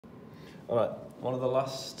Alright, one of the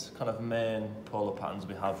last kind of main polar patterns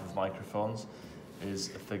we have with microphones is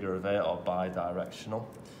a figure of eight or bi-directional.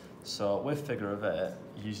 So with figure of eight,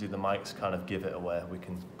 usually the mics kind of give it away. We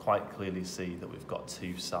can quite clearly see that we've got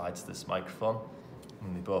two sides to this microphone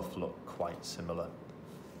and they both look quite similar.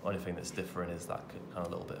 Only thing that's different is that kind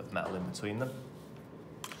of little bit of metal in between them.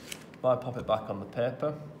 If I pop it back on the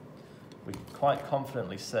paper, we can quite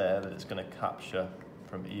confidently say that it's going to capture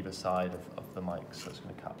from either side of the mic. So it's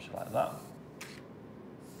going to capture like that.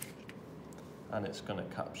 And it's going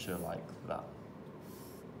to capture like that.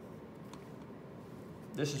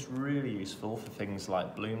 This is really useful for things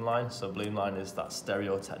like Bloomline. So Bloomline is that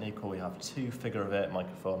stereo technique where we have two figure of eight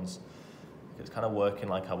microphones. It's kind of working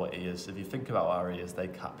like our ears. If you think about our ears, they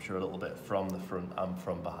capture a little bit from the front and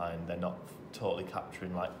from behind. They're not totally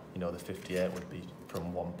capturing like, you know, the 58 would be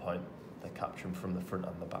from one point. They're capturing from the front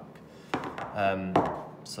and the back.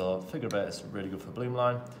 So figure of eight is really good for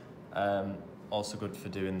Bloomline. Also good for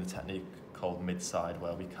doing the technique called mid-side,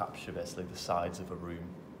 where we capture basically the sides of a room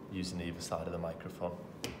using either side of the microphone.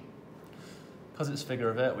 Because it's figure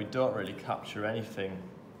of eight, we don't really capture anything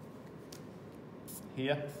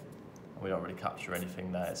here. We don't really capture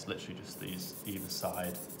anything there. It's literally just these either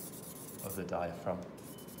side of the diaphragm.